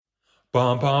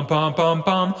Bum bum bum bum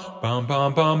bum bum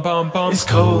bum bum bum bum. It's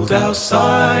cold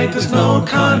outside, there's no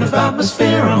kind of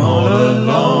atmosphere. I'm all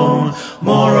alone,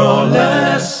 more or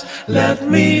less. Let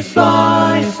me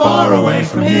fly far away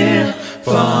from here.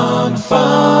 Fun,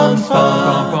 fun,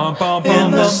 fun.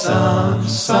 In the sun,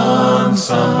 sun,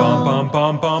 sun.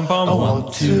 I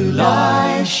want to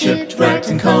lie shipwrecked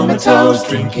and comatose,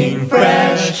 drinking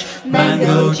fresh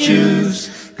mango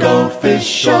juice. Goldfish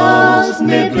shows,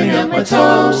 nibbling at my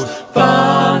toes.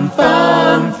 Fun,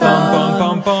 fun,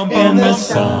 fun. In the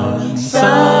sun,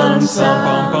 sun,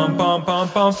 sun. Fun, fun,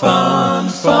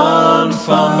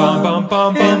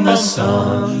 fun. In the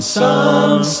sun,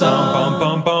 sun, sun.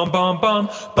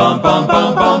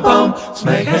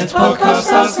 Smegheads podcast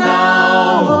starts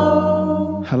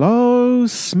now. Hello,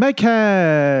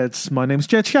 Smegheads. My name's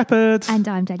Jed Shepherd. And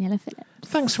I'm Daniela Phillips.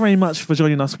 Thanks very much for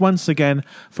joining us once again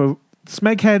for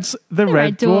Smegheads, the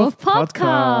Red Dwarf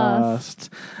podcast.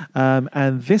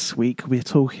 And this week we're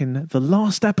talking the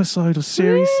last episode of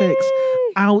Series 6,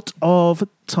 Out of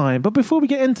Time. But before we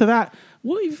get into that,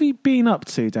 what have you been up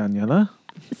to, Daniela?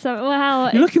 So, well,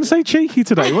 you're looking so cheeky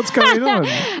today. What's going on?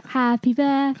 Happy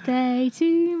birthday to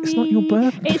me. It's not your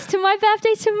birthday. It's to my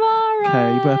birthday tomorrow.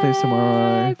 Okay, your birthday's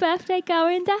tomorrow. Birthday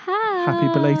going to house. Happy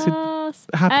belated.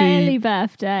 Early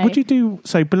birthday. What do you do?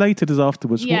 So belated is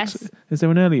afterwards. Yes. Is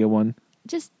there an earlier one?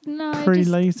 Just no.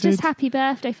 Prelated? Just happy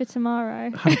birthday for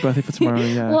tomorrow. Happy birthday for tomorrow.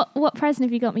 Yeah. What present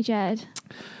have you got me, Jed?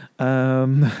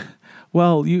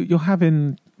 Well, you're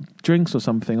having drinks or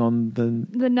something on the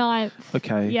 9th.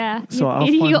 Okay. Yeah. So I'll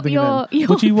find your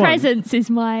what do you want? presence is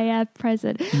my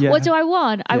present. Yeah. What do I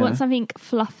want? I want something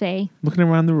fluffy. Looking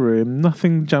around the room,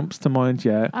 nothing jumps to mind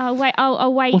yet. I'll wait.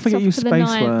 I'll wait. What if I get you a for the space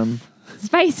 9th. worm?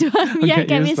 Space worm. Yeah,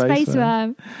 get me a space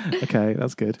worm. Okay,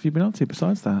 that's good. What have you been up to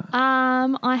besides that?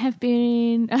 I have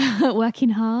been working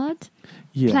hard.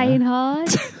 Yeah. Playing hard.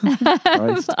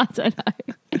 I don't know.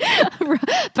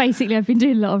 Basically, I've been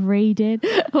doing a lot of reading,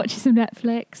 watching some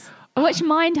Netflix. I watched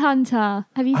Mindhunter.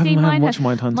 Have you seen Mindhunter? I haven't watched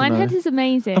Mindhunter. Mindhunter is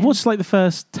amazing. I've watched like the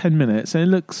first 10 minutes and it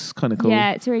looks kind of cool.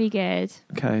 Yeah, it's really good.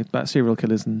 Okay, about serial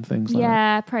killers and things like that.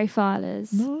 Yeah,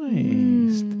 profilers.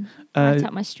 Nice. Right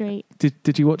up my street.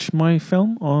 Did you watch my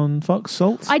film on Fox,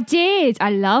 Salt? I did. I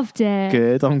loved it.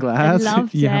 Good, I'm glad. I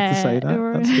loved you it. have to say that.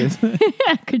 That's good.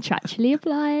 Contractually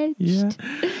obliged. Yeah.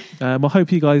 I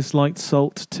hope you guys liked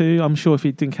Salt too. I'm sure if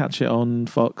you didn't catch it on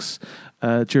Fox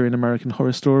during American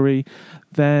Horror Story,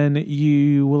 then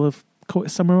you will have caught it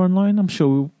somewhere online. I'm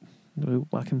sure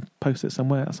I can post it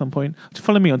somewhere at some point. Just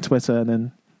follow me on Twitter and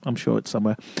then I'm sure it's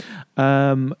somewhere.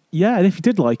 And if you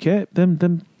did like it,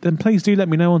 then please do let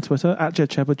me know on Twitter at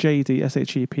Jed Shepherd,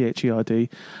 JEDSHEPHERD,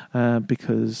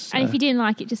 because and if you didn't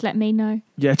like it, just let me know.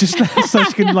 Yeah, just so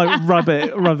she can like rub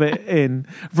it in,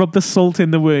 rub the salt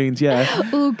in the wound. Yeah,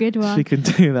 oh, good one. She can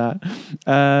do that.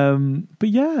 But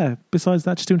yeah, besides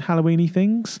that, just doing Halloweeny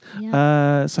things.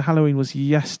 Yeah. So Halloween was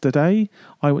yesterday.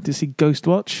 I went to see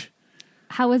Ghostwatch.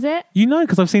 How was it? You know,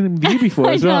 because I've seen it with you before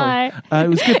as well. It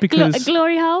was good because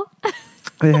glory hole.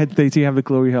 they do have a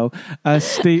glory hole.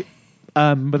 Steve,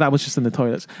 but that was just in the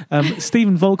toilets.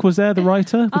 Stephen Volk was there, the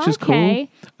writer, which is cool.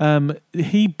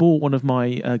 He bought one of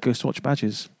my Ghostwatch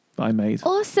badges that I made.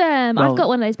 Awesome! I've got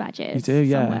one of those badges. You do,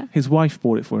 yeah. Somewhere. His wife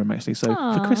bought it for him actually, so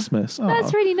for Christmas.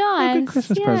 That's really nice. A good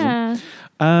Christmas present.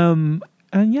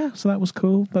 And yeah, so that was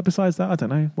cool. But besides that, I don't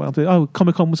know what else I did. Oh,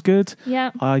 Comic-Con was good.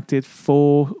 Yeah. I did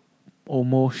 4 or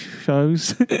more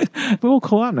shows. We're all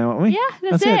caught up now, aren't we? Yeah,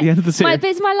 that's it. At the end of the series.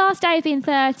 It's my last day of being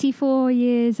 34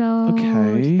 years old.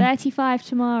 Okay. 35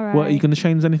 tomorrow. What, are you going to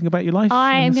change anything about your life?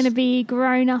 I am going to be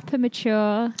grown up and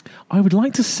mature. I would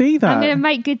like to see that. I'm going to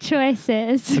make good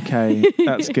choices. Okay,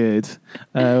 that's good.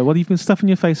 Well, you've been stuffing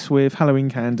your face with Halloween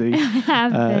candy. I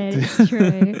have been, it's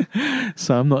true.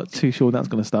 So I'm not too sure that's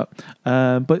going to stop.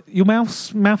 But your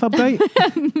mouth update?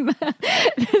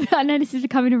 I know this is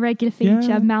becoming a regular feature,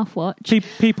 yeah. Mouth watch.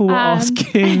 People were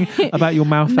asking about your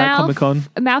mouth at Comic-Con.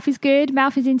 Mouth is good.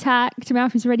 Mouth is intact.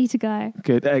 Mouth is ready to go.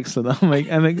 Good, excellent.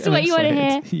 That's what you want to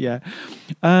hear.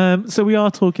 Yeah. So we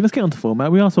are talking. Let's get on to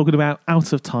format. We are talking about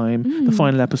Out of Time, the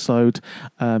final episode,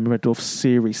 Red Dwarf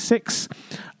Series 6,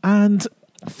 and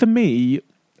for me,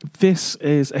 this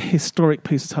is a historic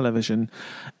piece of television.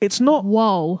 It's not.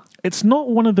 Whoa! It's not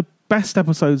one of the best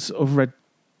episodes of Red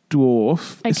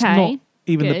Dwarf. Okay. It's not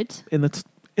even good.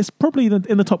 It's probably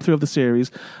in the top 3 of the series,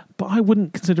 but I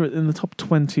wouldn't consider it in the top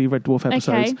 20 Red Dwarf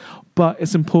episodes. Okay. But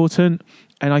it's important,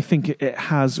 and I think it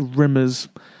has Rimmer's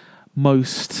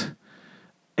most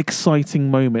exciting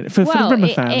moment. For the Rimmer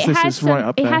fans, this is right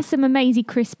up there. It has some amazing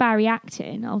Chris Barry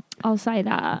acting, I'll say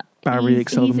that. Barry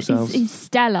excelled themselves. He's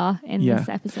stellar in this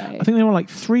episode. I think there were like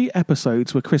 3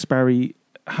 episodes where Chris Barry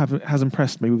has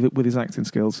impressed me with his acting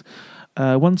skills.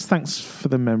 One's Thanks for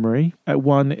the Memory.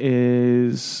 One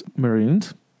is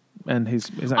Marooned, and his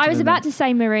acting. I was about to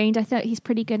say Marooned. I thought he's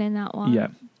pretty good in that one. Yeah.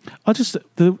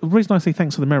 The reason I say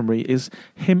Thanks for the Memory is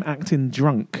him acting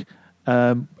drunk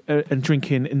and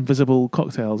drinking invisible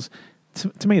cocktails.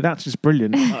 To me, that's just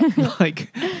brilliant.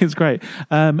 It's great.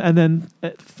 And then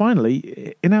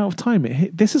finally, in Out of Time,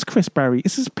 this is Chris Barry.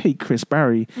 This is peak Chris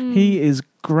Barry. He is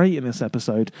great in this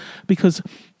episode because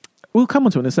we'll come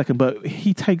on to it in a second, but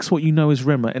he takes what you know as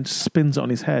Rimmer and just spins it on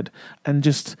his head and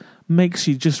just makes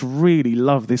you just really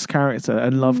love this character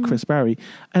and love Chris Barry.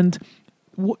 And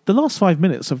the last 5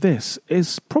 minutes of this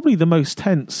is probably the most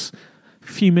tense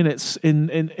few minutes in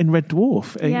Red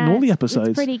Dwarf in all the episodes.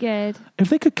 It's pretty good. If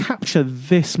they could capture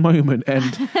this moment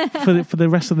and for the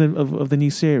rest of the new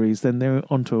series, then they're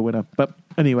onto a winner. But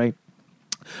anyway,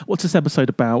 what's this episode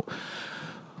about?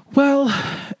 Well,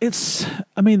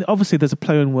 obviously there's a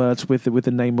play on words with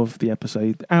the name of the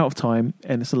episode, Out of Time,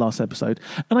 and it's the last episode.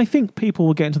 And I think people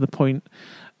were getting to the point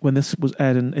when this was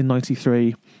aired in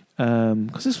 93,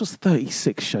 because this was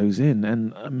 36 shows in,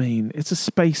 and I mean, it's a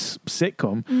space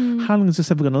sitcom. How long is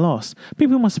this ever going to last?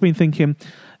 People must have been thinking,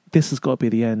 this has got to be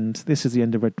the end. This is the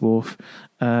end of Red Dwarf.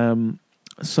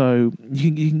 So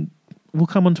we'll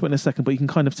come on to it in a second, but you can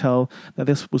kind of tell that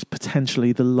this was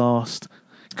potentially the last,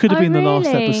 could have been the last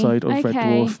episode of Red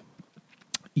Dwarf.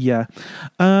 Yeah.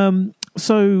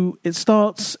 So it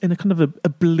starts in a kind of a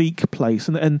bleak place,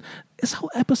 and this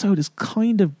whole episode is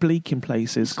kind of bleak in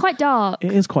places. It's quite dark.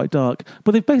 It is quite dark,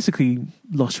 but they've basically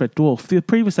lost Red Dwarf. The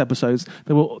previous episodes,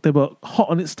 they were hot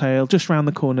on its tail, just round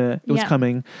the corner. It was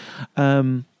coming.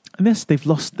 And this, they've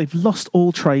lost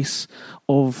all trace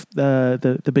of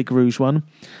the Big Rouge one.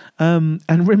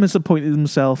 And Rimmer's appointed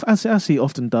himself, as he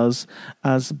often does,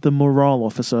 as the morale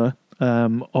officer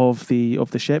of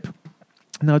the ship.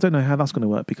 Now, I don't know how that's going to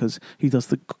work because he does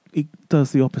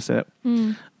the opposite.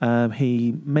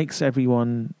 He makes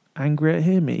everyone angry at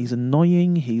him. He's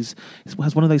annoying. He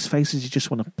has one of those faces you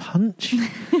just want to punch.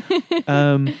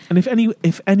 And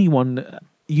if anyone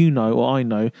you know or I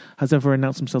know has ever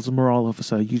announced themselves a morale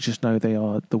officer, you just know they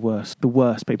are the worst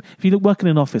people. If you work in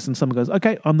an office and someone goes,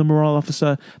 "Okay, I'm the morale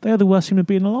officer," they are the worst human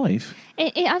being alive.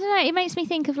 I don't know. It makes me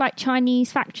think of like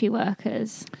Chinese factory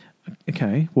workers.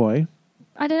 Okay, why?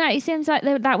 I don't know. It seems like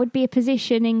that would be a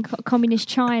position in communist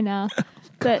China,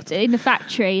 that in the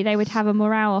factory they would have a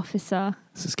morale officer.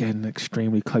 This is getting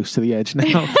extremely close to the edge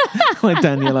now. Like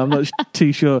Daniel, I'm not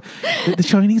too sure. The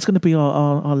Chinese are going to be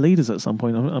our leaders at some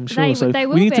point. I'm sure. They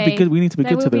will we need to be good. We need to be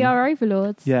good to them. They will be our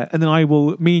overlords. Yeah, and then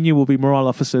me and you will be morale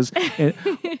officers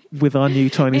with our new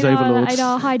Chinese overlords in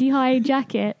our hidey-high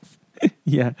jackets.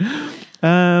 Yeah.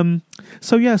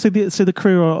 So the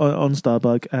crew are on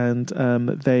Starbug, and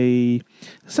they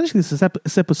essentially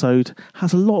this episode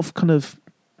has a lot of kind of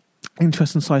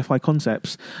interesting sci-fi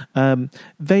concepts.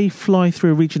 They fly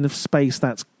through a region of space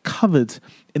that's covered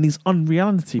in these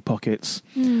unreality pockets.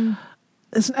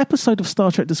 There's an episode of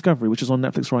Star Trek Discovery which is on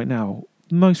Netflix right now.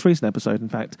 Most recent episode, in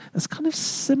fact, that's kind of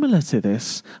similar to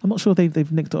this. I'm not sure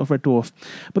they've nicked it off Red Dwarf,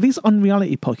 but these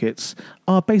unreality pockets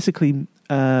are basically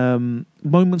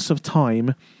moments of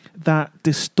time that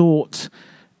distort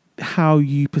how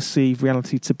you perceive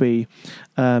reality to be.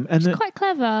 And it's quite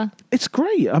clever. It's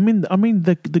great. I mean,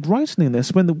 the writing in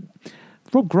this, when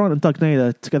Rob Grant and Doug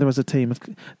Naylor together as a team,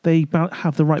 they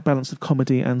have the right balance of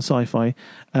comedy and sci-fi.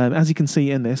 As you can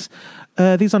see in this,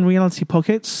 these unreality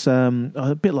pockets are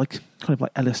a bit like kind of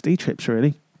like LSD trips,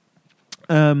 really.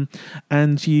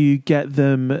 And you get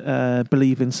them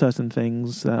believe in certain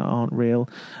things that aren't real.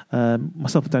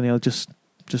 Myself and Danielle just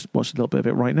watched a little bit of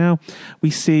it right now. We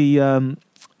see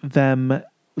them.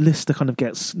 Lister kind of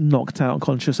gets knocked out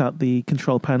unconscious out the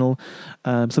control panel,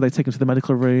 so they take him to the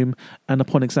medical room, and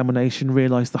upon examination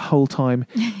realise the whole time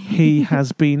he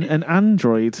has been an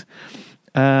android,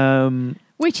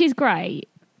 which is great.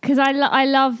 Because I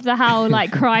love how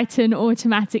like Crichton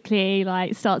automatically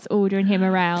like starts ordering him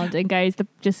around and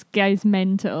just goes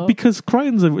mental. Because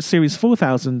Crichton's a series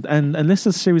 4000 and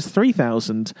Lister's series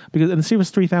 3000. Because in the series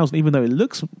 3000, even though it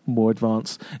looks more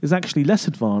advanced, is actually less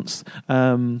advanced.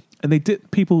 And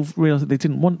people realised that they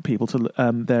didn't want people to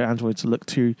their androids to look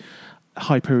too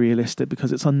hyper realistic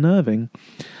because it's unnerving.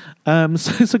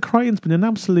 So Crichton's been an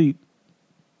absolute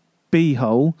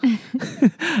b-hole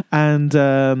and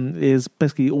is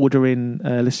basically ordering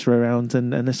Lister around,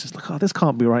 and Lister's like, this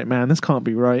can't be right, man, this can't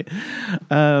be right.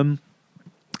 But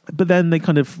then they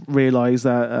kind of realise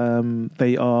that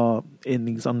they are in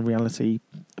these unreality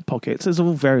pockets. There's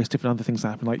all various different other things that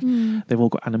happen, like they've all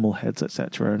got animal heads,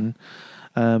 etc.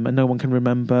 and no one can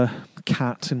remember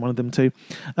Cat in one of them too.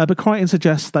 But Crichton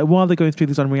suggests that while they're going through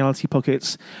these unreality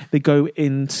pockets, they go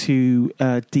into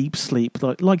deep sleep,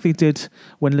 like they did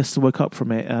when Lister woke up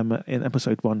from it in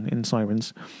episode 1 in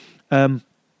Sirens.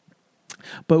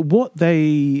 But what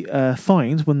they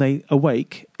find when they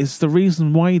awake is the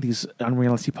reason why these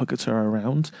unreality pockets are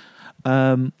around.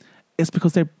 It's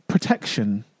because they're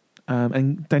protection.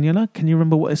 And Daniela, can you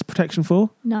remember what it's protection for?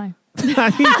 No. You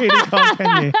really can't,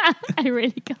 can you? I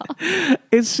really can't.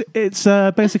 It's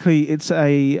basically it's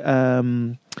a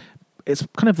it's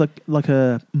kind of like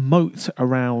a moat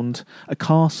around a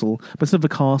castle, but instead of a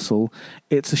castle,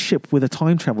 it's a ship with a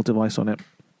time travel device on it.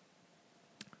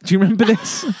 Do you remember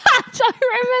this? I don't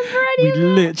remember any of We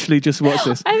it. literally just watched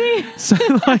this.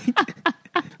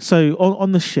 So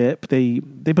on the ship, they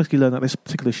basically learned that this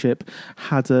particular ship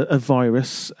had a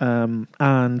virus,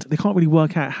 and they can't really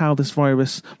work out how this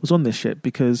virus was on this ship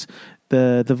because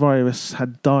the virus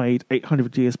had died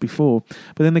 800 years before.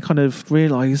 But then they kind of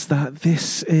realised that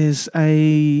this is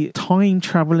a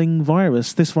time-travelling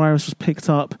virus. This virus was picked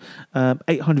up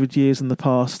 800 years in the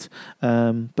past,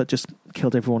 but just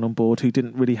killed everyone on board who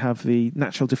didn't really have the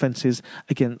natural defences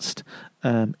against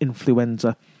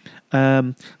influenza.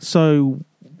 So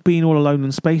being all alone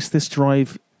in space, this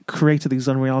drive created these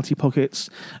unreality pockets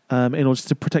in order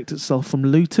to protect itself from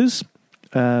looters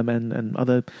and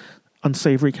other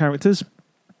unsavoury characters.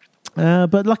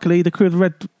 But luckily, the crew of the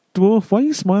Red Dwarf... Why are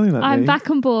you smiling at me? I'm back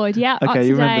on board, yeah. Okay,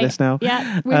 you remember this now.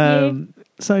 Yeah, with you.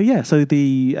 So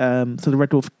the Red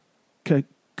Dwarf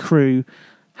crew...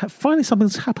 Finally,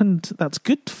 something's happened that's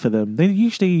good for them.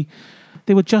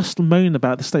 They were just moaning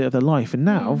about the state of their life, and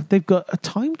now they've got a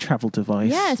time travel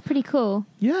device. Yeah, it's pretty cool.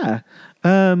 Yeah,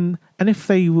 and if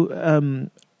they found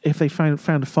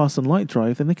a fast and light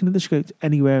drive, then they can literally go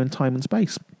anywhere in time and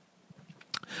space.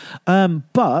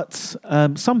 But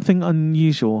something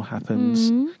unusual happens.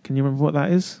 Can you remember what that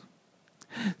is?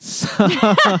 So,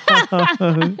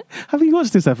 have you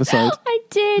watched this episode? I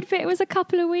did, but it was a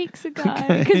couple of weeks ago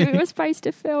because we were supposed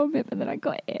to film it, but then I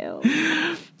got ill.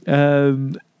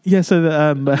 Yeah, so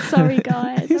Sorry,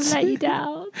 guys, I've let you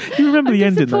down. You remember the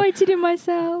ending, though? Disappointed in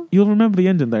myself. You'll remember the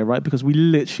ending, though, right? Because we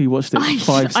literally watched it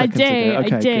 5 seconds ago.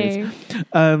 Okay, I do.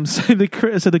 Good. So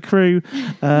the crew,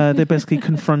 they're basically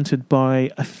confronted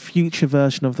by a future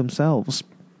version of themselves,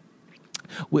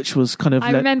 which was kind of... I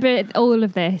remember all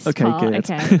of this. Okay, part. good.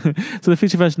 Okay. So the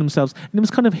future version of themselves, and it was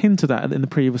kind of hinted at in the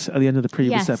end of the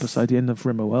previous Yes. episode, the end of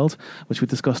Rimmerworld, which we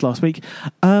discussed last week.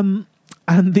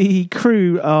 And the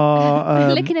crew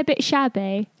are... looking a bit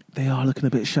shabby. They are looking a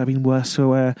bit shabby and worse for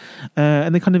wear.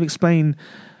 And they kind of explain...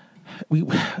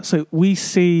 We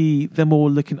see them all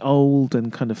looking old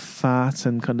and kind of fat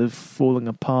and kind of falling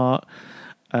apart.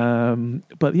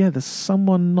 But yeah, there's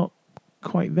someone not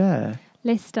quite there.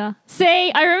 Lister.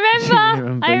 See, I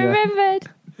remember. I remembered.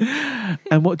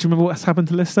 And do you remember what's happened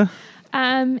to Lister?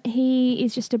 He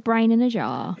is just a brain in a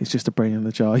jar. He's just a brain in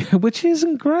the jar, which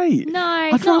isn't great. No,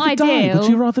 it's I'd not rather ideal. Die. Would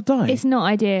you rather die? It's not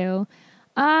ideal.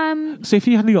 So if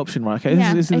you had the option, right? Okay,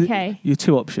 Yeah, this is okay. your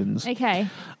 2 options. Okay.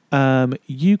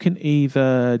 You can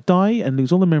either die and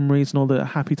lose all the memories and all the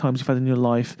happy times you've had in your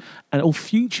life, and all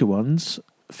future ones,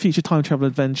 future time travel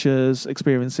adventures,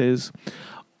 experiences,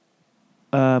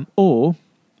 or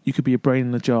you could be a brain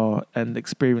in a jar and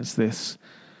experience this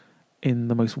in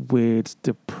the most weird,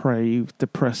 depraved,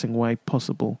 depressing way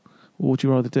possible. What would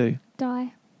you rather do?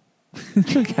 Die.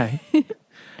 Okay.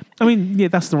 I mean, yeah,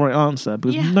 that's the right answer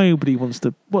because nobody wants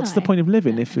to... What's the point of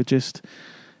living if you're just...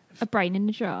 A brain in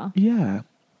a jar. Yeah.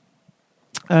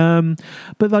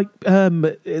 But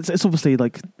it's obviously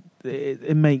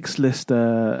it makes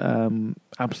Lister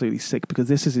absolutely sick because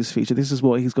this is his future. This is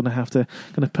what he's going to have to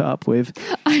kind of put up with.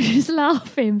 I'm just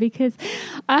laughing because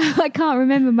I can't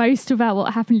remember most about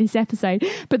what happened in this episode.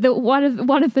 But one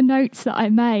of the notes that I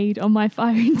made on my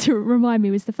phone to remind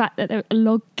me was the fact that a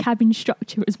log cabin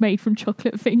structure was made from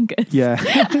chocolate fingers. Yeah,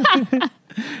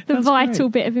 the vital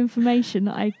bit of information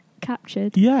that I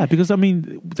captured. Yeah, because I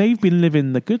mean, they've been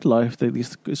living the good life.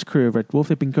 This crew of Red Dwarf,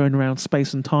 they've been going around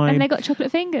space and time, and they got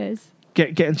chocolate fingers.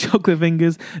 Getting chocolate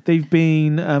fingers. They've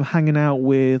been hanging out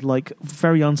with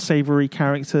very unsavory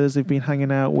characters. They've been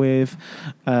hanging out with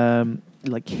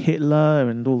Hitler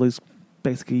and all those,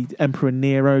 basically Emperor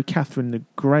Nero, Catherine the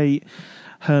Great,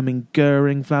 Hermann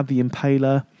Goering, Vlad the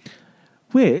Impaler,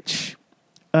 which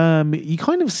you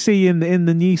kind of see in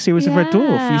the new series of Red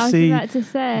Dwarf. You see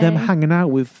them hanging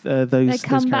out with those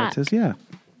characters. Back.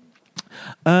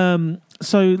 Yeah.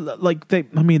 So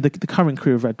the current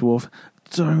crew of Red Dwarf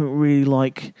don't really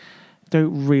like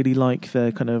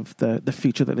the kind of the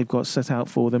future that they've got set out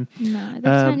for them. No, they've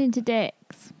turned into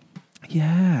dicks.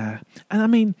 Yeah. And I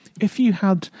mean, if you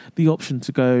had the option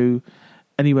to go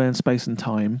anywhere in space and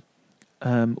time,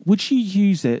 would you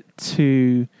use it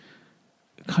to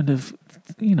kind of,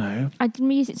 I'd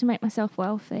use it to make myself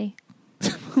wealthy.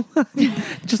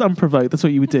 just unprovoked, that's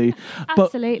what you would do.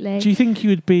 Absolutely. But do you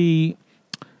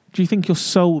think your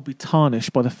soul would be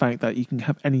tarnished by the fact that you can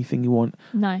have anything you want?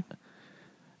 No.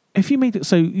 If you made it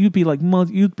so you'd be like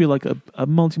a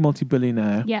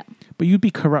multi-billionaire, Yeah. but you'd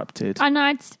be corrupted. I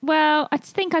know. I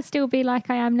think I'd still be like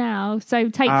I am now. So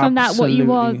take from that what you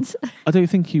want. I don't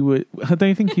think you would. I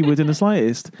don't think you would in the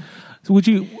slightest. So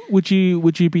would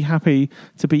you be happy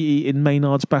to be eating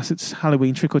Maynard's Bassett's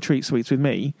Halloween trick or treat sweets with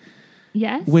me?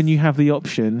 Yes. When you have the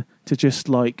option to just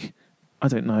I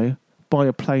don't know, buy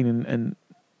a plane and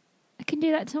I can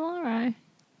do that tomorrow.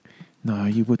 no,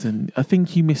 you wouldn't. I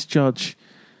think you misjudge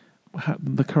how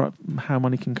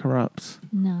money can corrupt.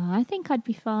 No, I think I'd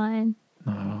be fine.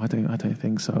 No, I don't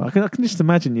think so. I can just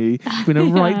imagine you being a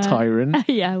right tyrant.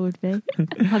 Yeah, I would be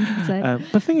 100%.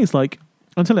 But the thing is,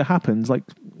 until it happens,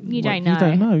 you don't know. You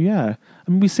don't know. Yeah,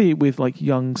 I mean, we see it with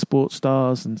young sports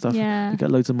stars and stuff. Yeah, they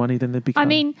get loads of money, then they become. I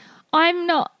mean, I'm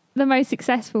not the most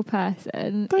successful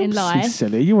person in life. Be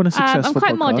silly. You want a successful I'm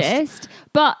quite podcast. Modest,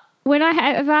 but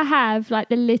whenever I have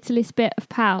the littlest bit of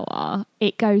power,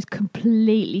 it goes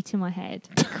completely to my head.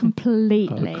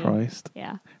 Completely. Oh Christ!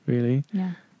 Yeah. Really?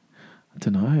 Yeah. I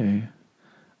don't know.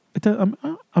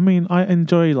 I mean, I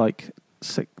enjoy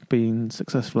being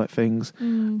successful at things,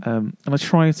 and I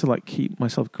try to keep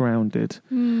myself grounded.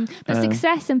 But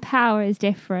success and power is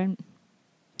different.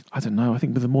 I don't know. I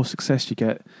think with the more success you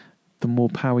get, the more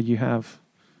power you have.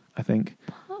 I think.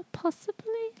 Possibly.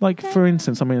 For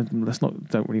instance, I mean,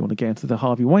 don't really want to get into the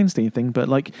Harvey Weinstein thing, but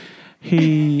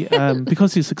he,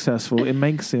 because he's successful, it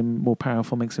makes him more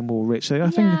powerful, makes him more rich. So I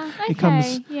think it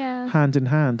comes hand in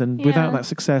hand. And without that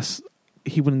success,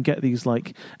 he wouldn't get these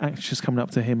actors coming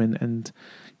up to him and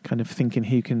kind of thinking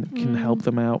he can help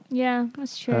them out. Yeah,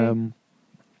 that's true.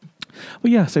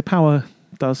 Well, yeah. So power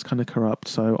does kind of corrupt.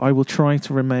 So I will try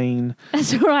to remain.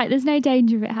 That's all right. There's no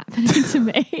danger of it happening to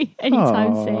me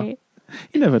anytime soon.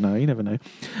 You never know.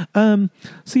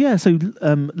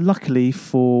 Luckily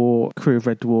for crew of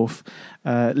Red Dwarf,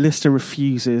 Lister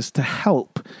refuses to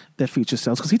help their future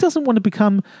selves because he doesn't want to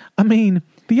become. I mean,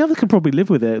 the other can probably live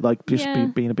with it,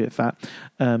 being a bit fat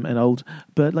and old.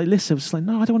 But Lister was just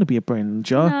no, I don't want to be a brain in a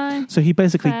jar. No, so he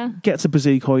basically gets a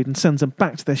bazookoid and sends them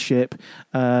back to their ship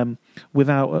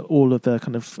without all of the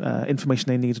kind of information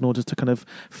they need in order to kind of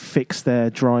fix their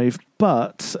drive.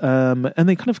 But and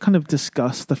they kind of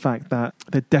discuss the fact that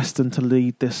they're destined to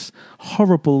lead this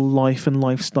horrible life and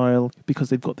lifestyle because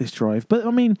they've got this drive. But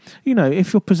I mean,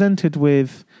 if you're presented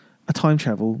with a time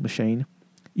travel machine,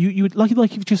 you would like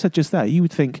you've just said just there, you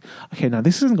would think, okay, now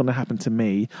this isn't going to happen to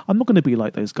me. I'm not going to be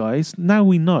like those guys. Now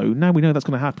we know that's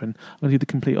going to happen. I'm going to do the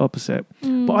complete opposite.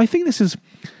 But I think this is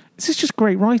just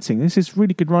great writing. This is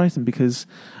really good writing because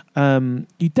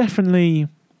you definitely.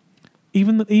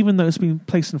 Even though it's been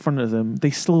placed in front of them,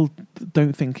 they still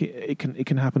don't think it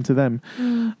can happen to them.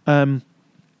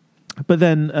 But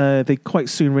then they quite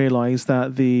soon realise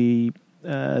that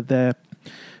their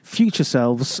future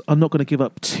selves are not going to give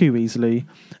up too easily,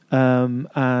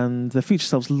 and the future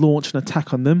selves launch an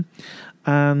attack on them,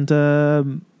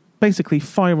 and basically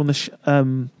fire on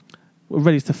the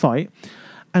ready to fight.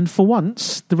 And for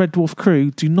once, the Red Dwarf crew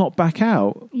do not back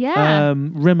out. Yeah.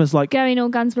 Rimmer's going all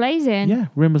guns blazing. Yeah.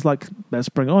 Rimmer's let's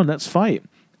bring it on, let's fight.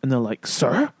 And they're like,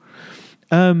 sir?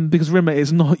 Because Rimmer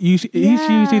is not usually, he's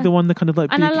usually the one that kind of be a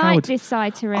coward. And I like this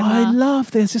side to Rimmer. I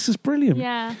love this. This is brilliant.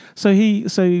 Yeah. So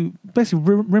basically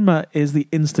Rimmer is the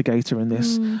instigator in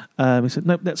this. He said,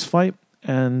 nope, let's fight.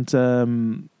 And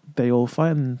they all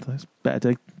fight, and it's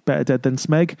better dead than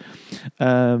Smeg.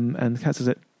 And Kat says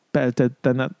it. Better dead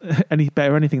than that.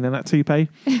 Anything than that toupee.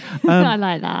 I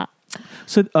like that.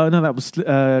 So, no, that was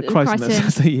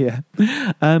Crichton. Yeah.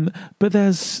 But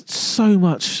there's so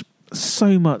much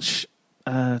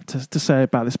to say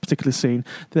about this particular scene.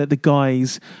 That the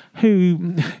guys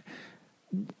who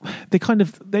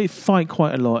they fight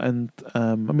quite a lot, and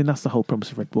I mean that's the whole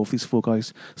premise of Red Dwarf. These four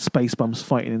guys, space bums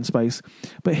fighting in space,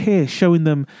 but here showing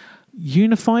them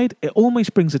unified, it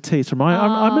almost brings a tear to my eye.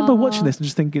 I remember watching this and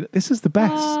just thinking, this is the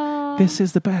best. This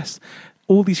is the best.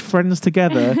 All these friends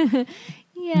together,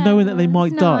 knowing that they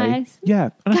might die. Yeah.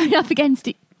 Going up against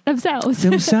it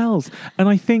themselves. And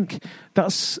I think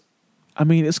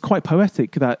it's quite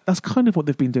poetic that's kind of what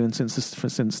they've been doing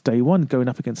since day one, going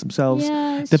up against themselves.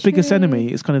 Yeah, their biggest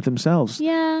enemy is kind of themselves.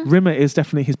 Yeah. Rimmer is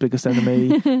definitely his biggest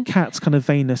enemy. Kat's kind of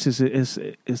vainness is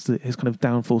his kind of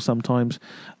downfall sometimes.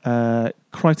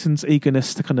 Crichton's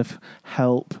eagerness to kind of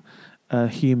help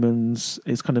humans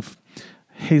is kind of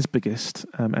his biggest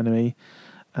enemy.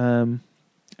 And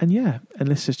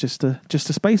this is just a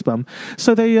space bum.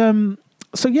 So they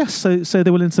so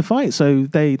they're willing to fight. So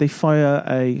they fire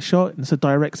a shot, and it's a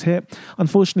direct hit.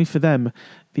 Unfortunately for them,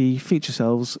 the feature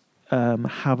selves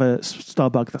have a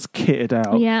Starbug that's kitted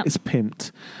out. Yeah. It's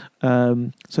pimped.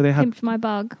 So they have Pimped my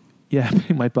bug. Yeah,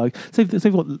 my bug. So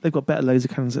they've got better laser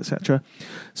cannons, etc.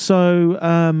 So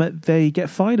they get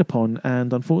fired upon,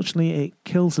 and unfortunately, it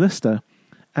kills Lister.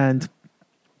 And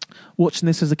watching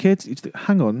this as a kid, you think,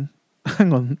 hang on,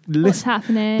 What's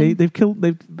happening? They've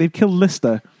killed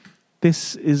Lister.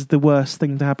 This is the worst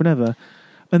thing to happen ever.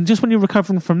 And just when you're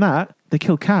recovering from that, they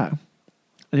kill Cat,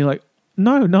 and you're like,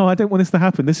 no, I don't want this to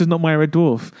happen. This is not my Red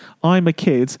Dwarf. I'm a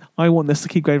kid. I want this to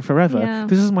keep going forever. Yeah.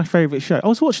 This is my favourite show. I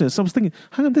was watching this. I was thinking,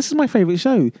 hang on, this is my favourite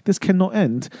show. This cannot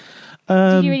end.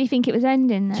 Did you really think it was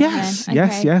ending there? Yes, then?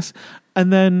 yes.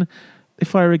 And then they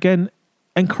fire again,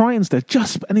 and Crichton's there,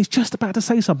 and he's just about to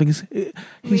say something. He's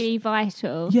really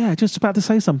vital. Yeah, just about to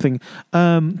say something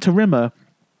to Rimmer.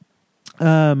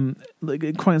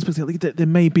 Crichton's like, there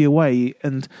may be a way,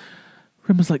 and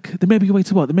Rimmer's like, there may be a way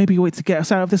to what? There may be a way to get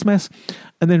us out of this mess.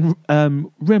 And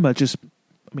then Rimmer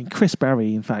Chris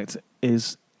Barry, in fact,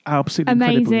 is absolutely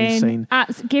incredible in this scene.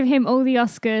 Give him all the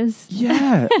Oscars.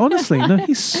 Yeah, honestly, no,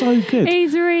 he's so good.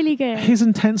 He's really good. His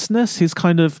intenseness, his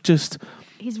kind of just...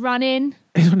 He's running.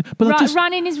 But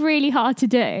running is really hard to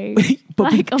do.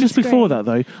 But just screen. before that,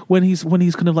 though, when he's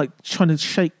kind of like trying to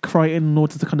shake Crichton in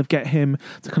order to kind of get him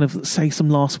to kind of say some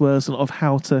last words of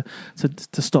how to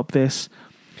stop this,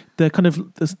 the kind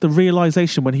of the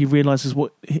realization when he realizes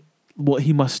what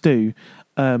he must do,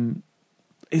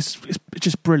 it's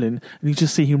just brilliant. And you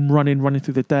just see him running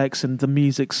through the decks, and the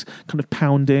music's kind of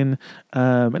pounding,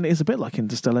 and it is a bit like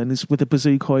Interstellar. And he's with a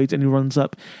bazookoid, and he runs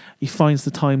up, he finds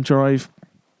the time drive,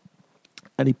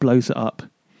 and he blows it up,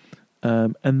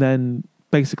 and then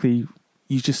basically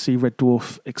you just see Red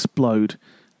Dwarf explode.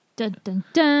 Dun, dun,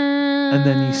 dun. And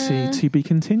then you see To Be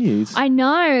Continued. I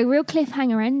know, real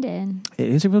cliffhanger ending. It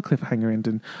is a real cliffhanger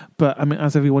ending. But, I mean,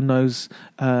 as everyone knows,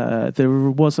 there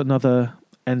was another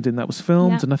ending that was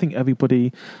filmed, and I think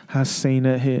everybody has seen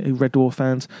it here, Red Dwarf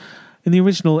fans. In the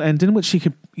original ending, which you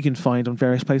can find on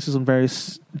various places, on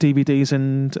various DVDs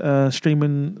and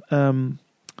streaming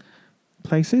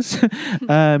places,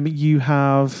 you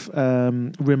have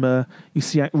Rimmer. You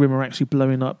see Rimmer actually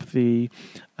blowing up the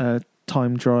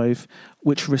time drive,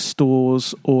 which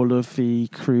restores all of the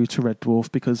crew to Red Dwarf,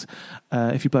 because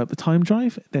if you blow up the time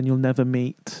drive, then you'll never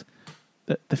meet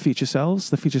the future selves.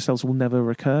 The future selves will never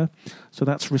recur. So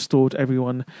that's restored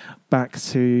everyone back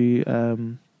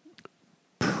to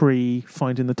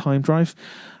pre-finding the time drive.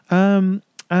 And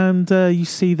you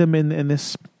see them in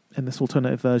this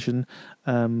alternative version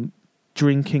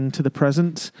drinking to the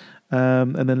present.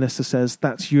 And then Lister says,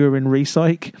 that's urine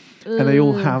recyc. And they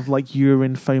all have like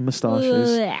urine foam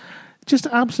moustaches. Just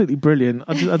absolutely brilliant.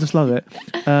 I just love it.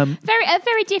 A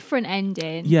very different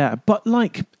ending. Yeah, but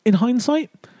like in hindsight,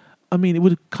 I mean, it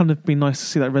would have kind of been nice to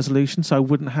see that resolution, so I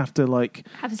wouldn't have to like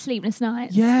have a sleepless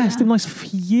night. Yeah, it's been nice for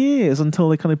years until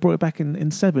they kind of brought it back in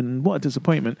 7. What a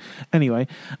disappointment. Anyway,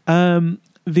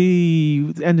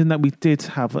 the ending that we did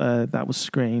have that was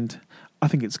screened, I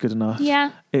think it's good enough.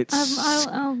 Yeah, it's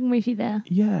I'm with you there.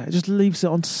 Yeah, it just leaves it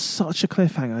on such a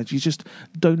cliffhanger. You just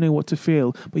don't know what to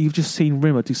feel, but you've just seen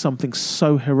Rimmer do something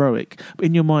so heroic. But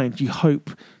in your mind, you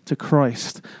hope to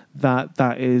Christ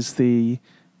that is the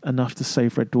enough to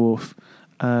save Red Dwarf,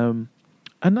 and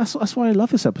that's why I love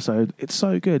this episode. It's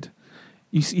so good.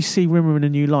 You see Rimmer in a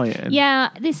new light. Yeah,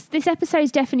 this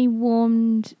episode's definitely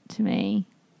warmed to me.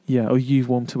 Yeah, or you've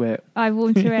warmed to it. I've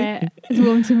warmed to it. It's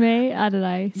warm to me. I don't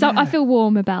know. So I feel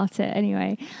warm about it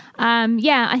anyway.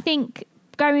 I think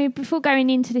before going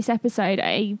into this episode,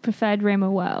 I preferred Rimmer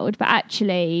World, but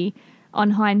actually, on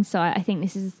hindsight, I think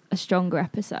this is a stronger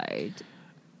episode.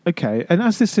 Okay, and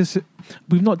as this is,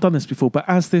 we've not done this before, but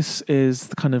as this is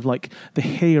kind of like the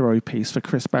hero piece for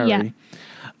Chris Barry,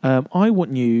 I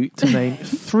want you to name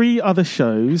 3 other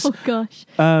shows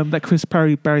that Chris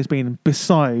Barry's been in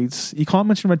besides, you can't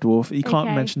mention Red Dwarf, you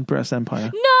can't mention British Empire.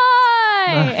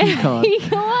 No, you can't. You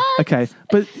can't. Okay,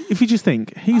 but if you just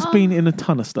think, he's been in a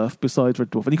ton of stuff besides Red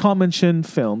Dwarf, and you can't mention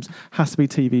films, has to be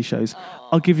TV shows.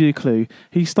 I'll give you a clue.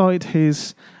 He started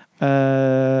his...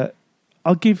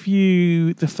 I'll give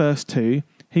you the first 2.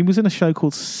 He was in a show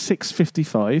called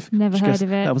 655. Never heard of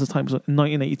it. That was the time, it was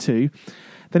 1982.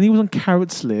 Then he was on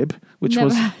Carrot's Lib, which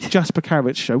was Jasper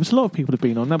Carrot's show, which a lot of people have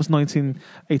been on. That was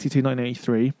 1982,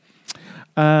 1983.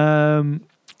 And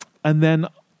then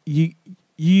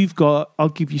you've got, I'll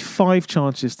give you 5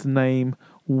 chances to name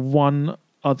one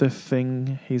other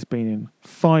thing he's been in.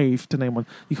 5 to name one.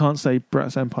 You can't say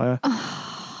Bret's Empire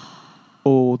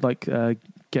or like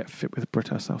Get Fit with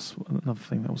Brit. That's another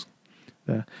thing that was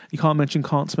there. You can't mention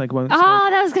Can't Smeg, Won't Smeg. Oh,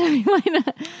 that was going to be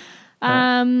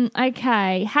mine.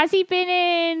 Okay. Has he been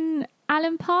in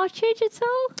Alan Partridge at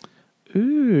all?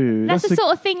 Ooh, that's the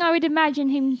sort of thing I would imagine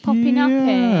him popping up in.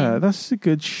 Yeah, that's a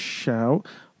good shout.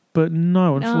 But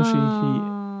no,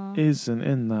 unfortunately, he isn't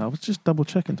in that. I was just double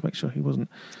checking to make sure he wasn't.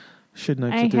 Should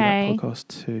know to do that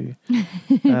podcast too.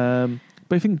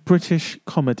 But I think British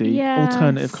comedy,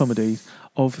 alternative comedy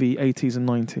of the 80s and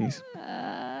 90s.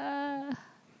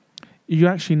 You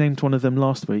actually named one of them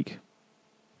last week.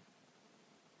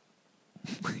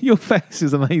 Your face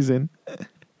is amazing.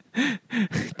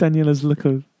 Daniela's look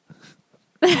of...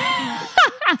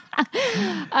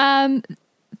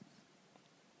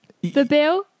 The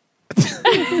Bill?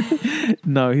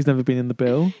 No, he's never been in The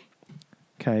Bill.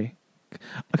 Okay,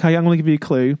 I'm going to give you a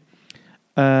clue.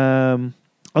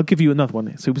 I'll give you another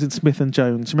one. So he was in Smith and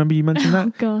Jones. Remember you mentioned that?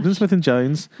 Oh, gosh. He was in Smith and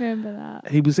Jones. Remember that.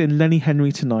 He was in Lenny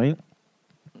Henry Tonight.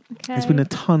 Okay. He's been in a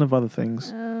ton of other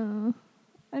things.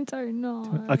 I don't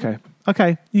know.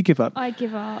 Okay, you give up. I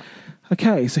give up.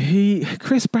 Okay, so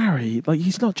Chris Barry, like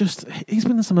he's been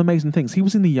in some amazing things. He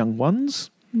was in The Young Ones.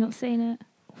 Not seen it.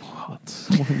 What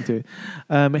are you doing?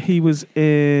 He was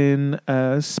in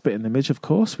Spitting Image, of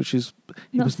course, which is...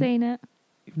 Seen it.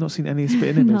 You've not seen any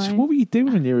Spitting Image? No. What were you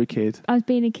doing when you were a kid? I was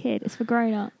being a kid. It's for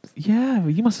grown-ups. Yeah, well,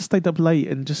 you must have stayed up late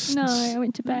and just... No, I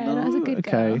went to bed. I was a good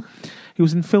girl. He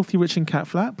was in Filthy Rich and Cat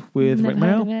Flap with Rick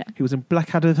Mail. He was in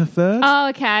Blackadder the Third. Oh,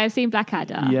 okay. I've seen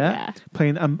Blackadder. Yeah.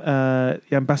 Playing the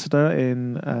ambassador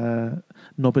in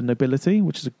Nob and Nobility,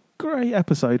 which is a great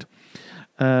episode.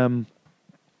 He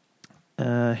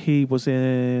was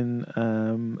in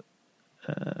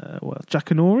Jack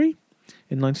and Ori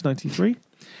in 1993.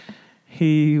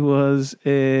 He was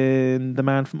in The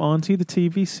Man from Auntie, the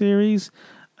TV series,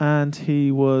 and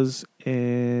he was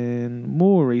in,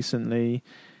 more recently,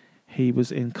 he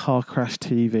was in Car Crash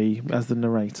TV as the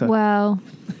narrator. Well,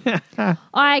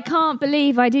 I can't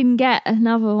believe I didn't get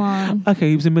another one.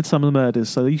 Okay, he was in Midsummer Murders,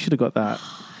 so you should have got that.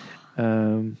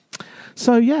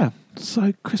 So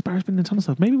Chris Barry's been in a ton of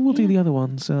stuff. Maybe we'll do the other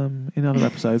ones in other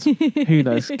episodes. Who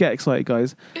knows? Get excited,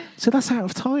 guys. So that's out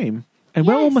of time. And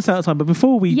we're almost out of time, but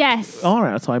before we are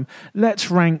out of time,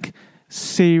 let's rank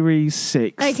Series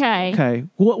 6. Okay.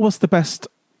 What's the best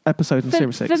episode in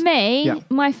Series 6? For me,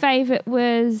 my favourite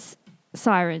was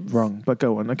Sirens. Wrong, but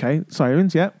go on. Okay,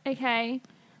 Sirens, yeah. Okay.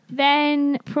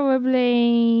 Then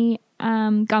probably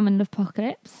Gunman of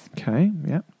Apocalypse. Okay,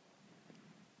 yeah.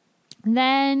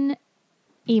 Then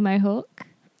Emo Hawk.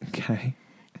 Okay.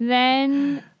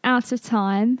 Then Out of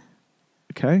Time.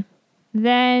 Okay.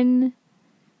 Then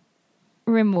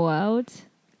Rimworld.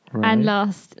 Right. And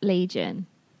Last Legion.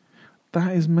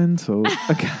 That is mental.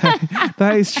 Okay.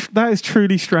 that is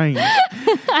truly strange.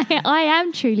 I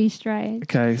am truly strange.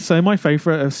 Okay, so my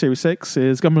favourite of Series 6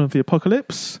 is Gunman of the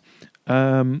Apocalypse.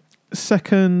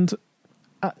 Second,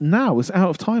 now is Out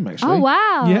of Time, actually. Oh,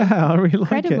 wow. Yeah, I really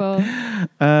Incredible. like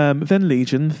it. Then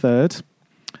Legion, third.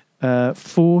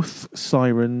 Fourth,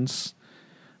 Sirens.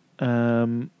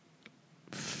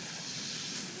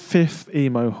 Fifth,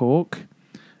 Emo Hawk.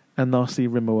 And lastly,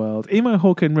 Rimworld. Emo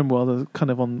Hawk and Rimworld are kind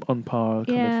of on par,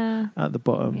 at the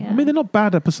bottom. Yeah. I mean, they're not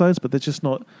bad episodes, but they're just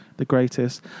not the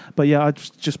greatest. But yeah, I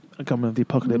just Gunman of the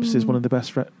Apocalypse is one of the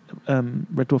best Red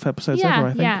Dwarf episodes ever,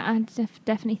 I think. Yeah, I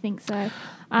definitely think so.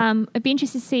 I'd be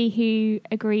interested to see who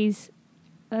agrees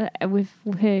with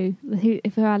who,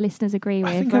 if our listeners agree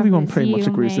with. I think everyone pretty much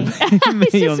agrees with me on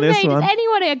this one. Does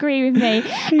anyone agree with me?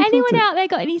 Anyone out there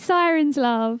got any Sirens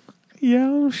love? Yeah,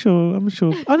 I'm sure.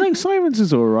 I know Sirens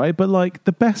is all right, but like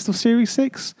the best of Series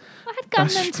 6? I had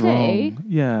Gunman too.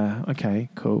 Yeah, okay,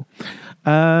 cool.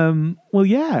 Well,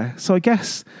 yeah, so I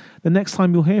guess the next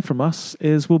time you'll hear from us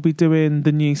is we'll be doing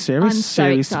the new series, I'm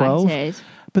Series so 12.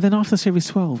 But then after Series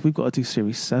 12, we've got to do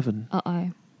Series 7.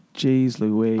 Uh-oh. Jeez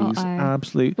Louise,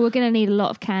 absolute. We're going to need a lot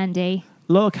of candy.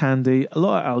 A lot of candy, a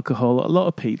lot of alcohol, a lot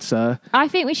of pizza. I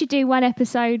think we should do one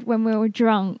episode when we're all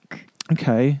drunk.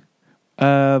 Okay.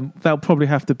 That'll probably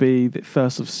have to be the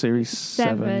first of Series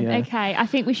 7. Yeah. Okay, I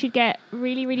think we should get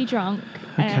really, really drunk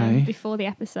before the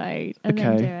episode and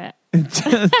then do it.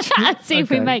 See if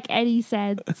we make any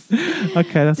sense.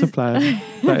 Okay, that's a plan.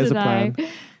 That is a plan.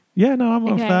 Yeah, no, I'm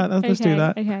up for that. Let's do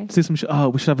that. Okay. Let's do some.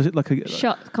 We should have a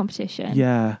shot competition.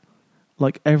 Yeah,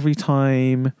 like every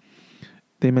time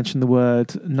they mention the word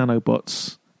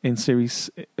nanobots, in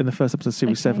the first episode of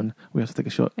Series 7, we have to take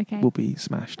a shot. Okay. We'll be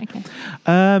smashed. Okay.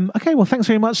 Okay, well, thanks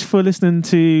very much for listening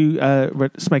to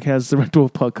Smegheads, the Red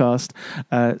Dwarf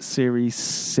podcast, Series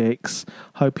 6.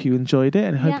 Hope you enjoyed it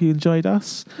and hope you enjoyed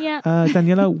us. Yeah.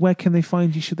 Daniela, where can they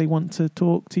find you should they want to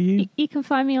talk to you? You can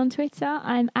find me on Twitter.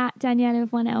 I'm at Daniela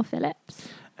with 1L Phillips.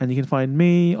 And you can find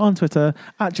me on Twitter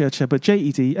at Jed Shepherd,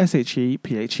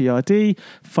 JEDSHEPHERD.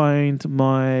 Find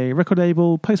my record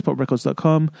label,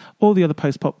 postpoprecords.com, all the other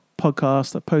post-pop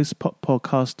podcasts at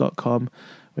postpoppodcast.com,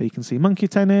 where you can see Monkey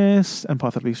Tennis, and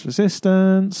Path of Least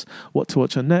Resistance, What to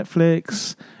Watch on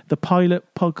Netflix, the Pilot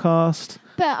podcast.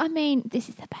 But, I mean, this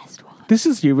is the best one. This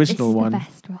is the original one. The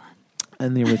best one.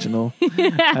 And the original.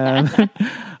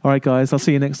 All right, guys, I'll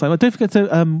see you next time. Don't forget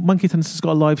to Monkey Tennis has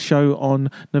got a live show on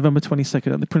November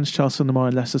 22nd at the Prince Charles Cinema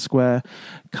in Leicester Square.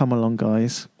 Come along,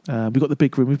 guys. We've got the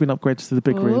big room. We've been upgraded to the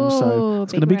big room, so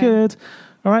it's going to be good.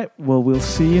 All right, well, we'll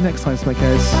see you next time,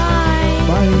 Smegheads. Bye.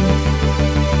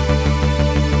 Bye.